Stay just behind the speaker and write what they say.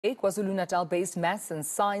KwaZulu-Natal-based maths and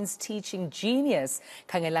science teaching genius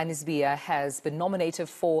Khangelani Sibiya has been nominated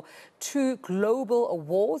for 2 global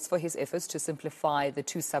awards for his efforts to simplify the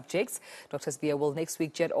 2 subjects. Dr. Sibiya will next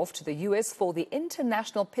week jet off to the US for the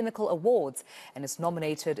International Pinnacle Awards and is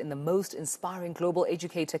nominated in the Most Inspiring Global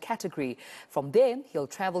Educator category. From there, he'll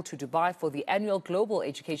travel to Dubai for the annual Global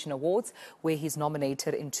Education Awards, where he's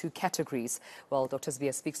nominated in 2 categories. Well, Dr.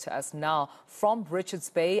 Sibiya speaks to us now from Richards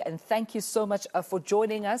Bay, and thank you so much for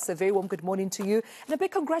joining us. A very warm good morning to you and a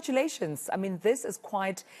big congratulations. I mean, this is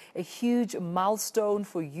quite a huge milestone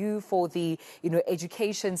for you, for the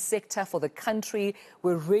education sector, for the country.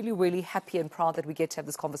 We're really happy and proud that we get to have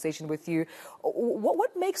this conversation with you.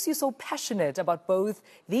 What makes you so passionate about both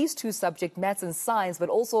these 2 subjects, maths and science, but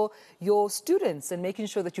also your students and making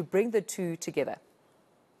sure that you bring the 2 together?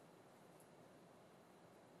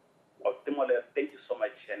 Thank you so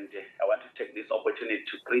much, and I want to take this opportunity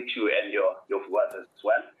to greet you and your viewers as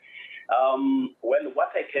well. Well,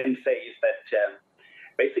 what I can say is that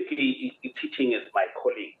basically teaching is my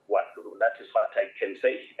calling. That is what I can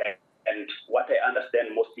say, and what I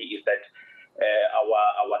understand mostly is that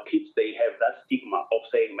our kids, they have that stigma of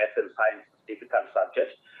saying math and science is a difficult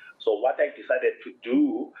subject. So what I decided to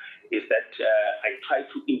do is that I try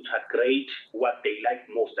to integrate what they like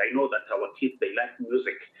most. I know that our kids, they like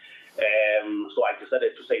music. So I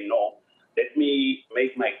decided to say, no, let me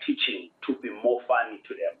make my teaching